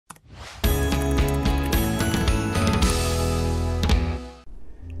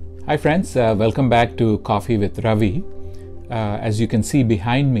Hi friends, welcome back to Coffee with Ravi. As you can see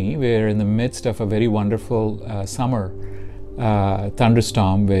behind me, we're in the midst of a very wonderful summer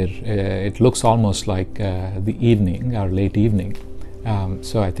thunderstorm where it looks almost like the evening or late evening.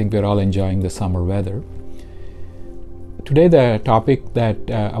 So I think we're all enjoying the summer weather. Today the topic that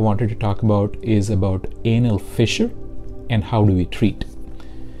I wanted to talk about is about anal fissure and how do we treat.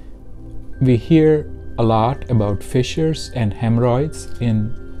 We hear a lot about fissures and hemorrhoids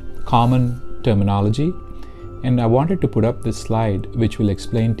in common terminology, and I wanted to put up this slide which will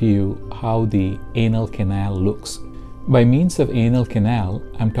explain to you how the anal canal looks. By means of anal canal,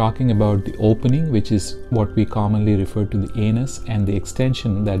 I'm talking about the opening, which is what we commonly refer to the anus, and the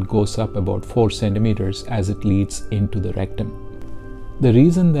extension that goes up about 4 centimeters as it leads into the rectum. The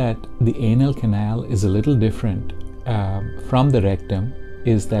reason that the anal canal is a little different from the rectum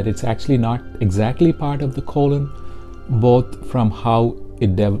is that it's actually not exactly part of the colon, both from how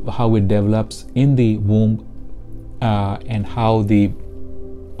it develops in the womb and how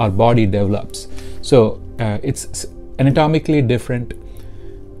our body develops. So it's anatomically different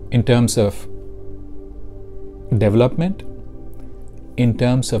in terms of development, in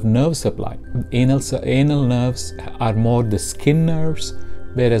terms of nerve supply. Anal nerves are more the skin nerves,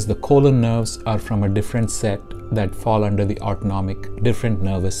 whereas the colon nerves are from a different set that fall under the autonomic, different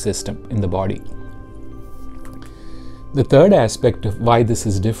nervous system in the body. The third aspect of why this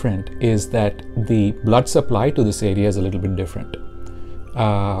is different is that the blood supply to this area is a little bit different.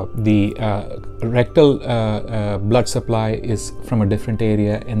 The rectal blood supply is from a different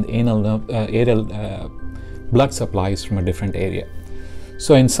area, and the anal blood supply is from a different area.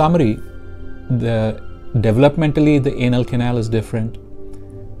 So in summary, developmentally the anal canal is different.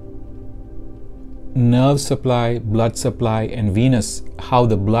 Nerve supply, blood supply, and venous, how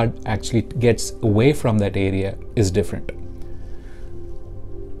the blood actually gets away from that area, is different.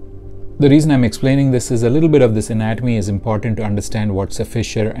 The reason I'm explaining this is a little bit of this anatomy is important to understand what's a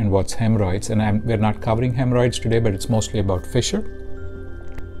fissure and what's hemorrhoids, and we're not covering hemorrhoids today, but it's mostly about fissure.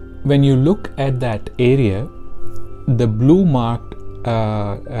 When you look at that area, the blue marked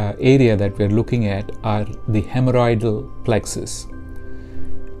area that we're looking at are the hemorrhoidal plexus.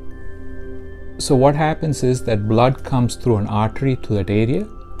 So what happens is that blood comes through an artery to that area,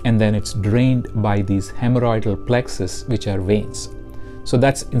 and then it's drained by these hemorrhoidal plexus, which are veins. So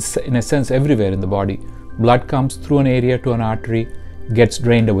that's in a sense everywhere in the body. Blood comes through an area to an artery, gets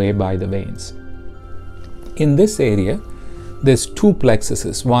drained away by the veins. In this area, there's 2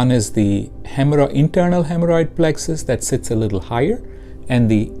 plexuses. One is the internal hemorrhoid plexus that sits a little higher,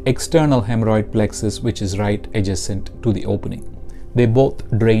 and the external hemorrhoid plexus, which is right adjacent to the opening. They both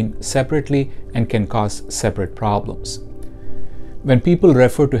drain separately and can cause separate problems. When people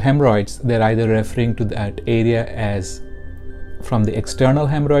refer to hemorrhoids, they're either referring to that area as from the external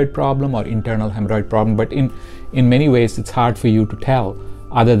hemorrhoid problem or internal hemorrhoid problem, but in many ways it's hard for you to tell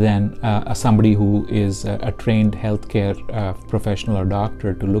other than somebody who is a trained healthcare professional or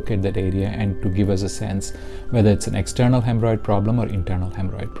doctor to look at that area and to give us a sense whether it's an external hemorrhoid problem or internal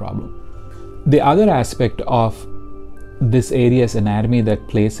hemorrhoid problem. The other aspect of this area's anatomy that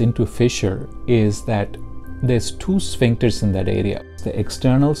plays into fissure is that there's 2 sphincters in that area, the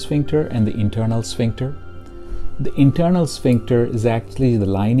external sphincter and the internal sphincter. The internal sphincter is actually the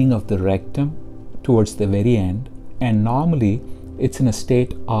lining of the rectum towards the very end, and normally it's in a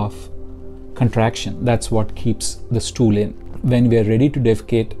state of contraction. That's what keeps the stool in. When we are ready to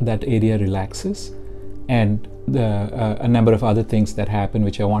defecate, that area relaxes, and a number of other things that happen,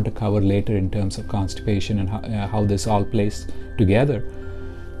 which I want to cover later in terms of constipation and how this all plays together.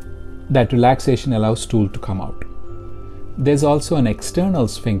 That relaxation allows stool to come out. There's also an external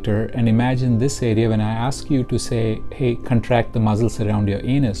sphincter, and imagine this area. When I ask you to say, hey, contract the muscles around your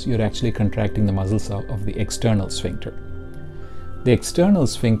anus, you're actually contracting the muscles of the external sphincter. The external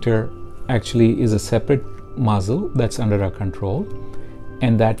sphincter actually is a separate muscle that's under our control,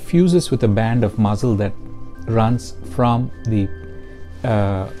 and that fuses with a band of muscle that runs from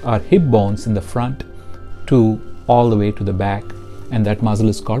our hip bones in the front to all the way to the back, and that muscle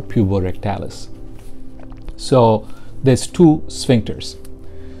is called puborectalis. So there's 2 sphincters.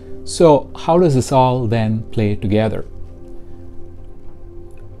 So how does this all then play together?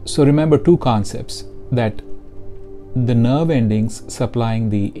 So remember 2 concepts, that the nerve endings supplying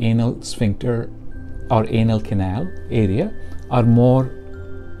the anal sphincter or anal canal area are more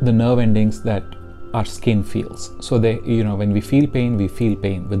the nerve endings that our skin feels. So they, when we feel pain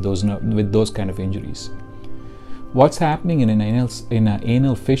with those kind of injuries. What's happening in an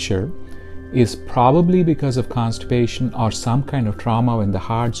anal fissure is probably because of constipation or some kind of trauma. When the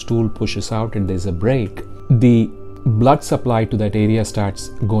hard stool pushes out and there's a break, the blood supply to that area starts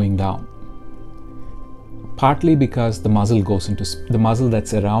going down. Partly because the muscle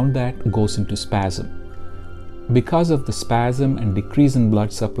that's around that goes into spasm. Because of the spasm and decrease in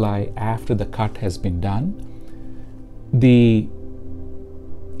blood supply after the cut has been done, the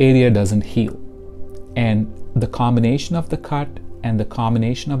area doesn't heal. And the combination of the cut and the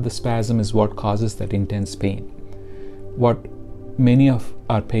combination of the spasm is what causes that intense pain. What many of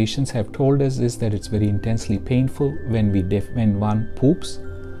our patients have told us is that it's very intensely painful when one poops,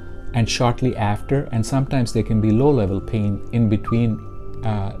 and shortly after, and sometimes there can be low-level pain in between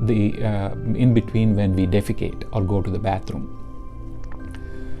when we defecate or go to the bathroom.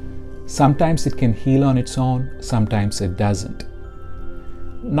 Sometimes it can heal on its own, sometimes it doesn't.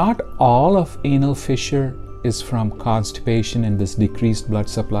 Not all of anal fissure is from constipation and this decreased blood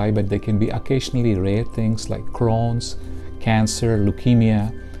supply, but there can be occasionally rare things like Crohn's, cancer,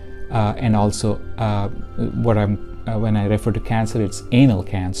 leukemia, and also when I refer to cancer, it's anal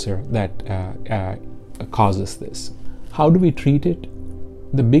cancer that causes this. How do we treat it?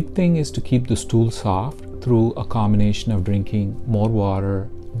 The big thing is to keep the stool soft through a combination of drinking more water,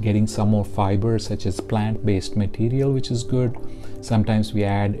 getting some more fiber such as plant-based material, which is good. Sometimes we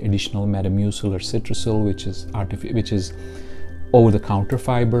add additional Metamucil or Citrucil, which is over-the-counter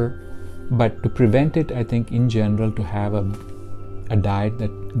fiber. But to prevent it, I think in general to have a diet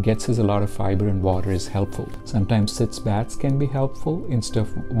that gets us a lot of fiber and water is helpful. Sometimes sitz baths can be helpful instead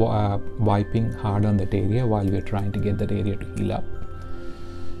of wiping hard on that area while we're trying to get that area to heal up.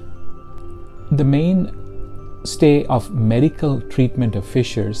 The mainstay of medical treatment of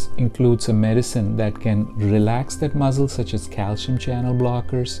fissures includes a medicine that can relax that muscle, such as calcium channel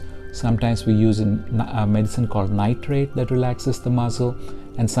blockers. Sometimes we use a medicine called nitrate that relaxes the muscle,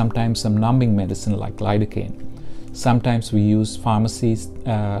 and sometimes some numbing medicine like lidocaine. Sometimes we use pharmacies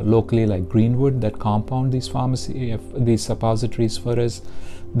locally like Greenwood that compound these suppositories for us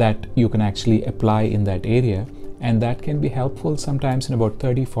that you can actually apply in that area, and that can be helpful sometimes in about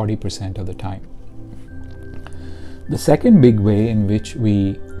 30-40% of the time. The second big way in which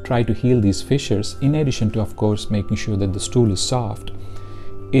we try to heal these fissures, in addition to of course making sure that the stool is soft,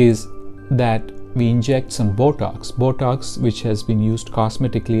 is that we inject some Botox. Botox, which has been used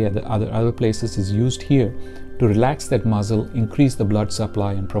cosmetically at the other places, is used here to relax that muscle, increase the blood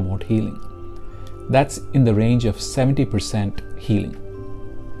supply, and promote healing. That's in the range of 70% healing.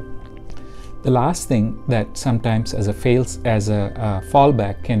 The last thing that sometimes as a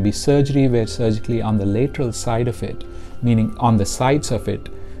fallback can be surgery, where surgically on the lateral side of it, meaning on the sides of it,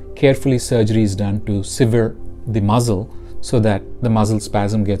 carefully surgery is done to sever the muscle so that the muscle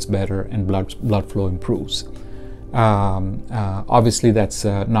spasm gets better and blood flow improves. Obviously that's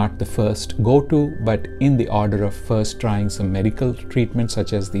not the first go-to, but in the order of first trying some medical treatment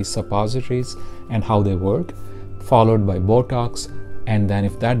such as these suppositories and how they work, followed by Botox, and then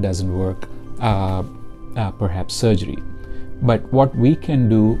if that doesn't work, perhaps surgery. But what we can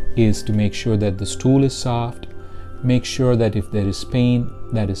do is to make sure that the stool is soft, make sure that if there is pain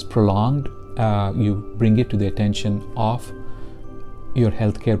that is prolonged, you bring it to the attention of your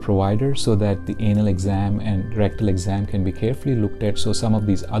healthcare provider so that the anal exam and rectal exam can be carefully looked at, so some of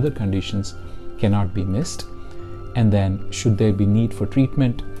these other conditions cannot be missed. And then should there be need for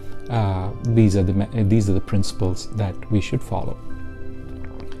treatment, these are the principles that we should follow.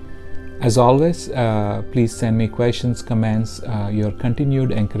 As always, please send me questions, comments. Your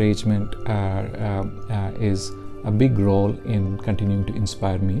continued encouragement is a big role in continuing to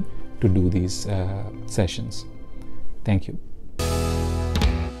inspire me to do these sessions. Thank you.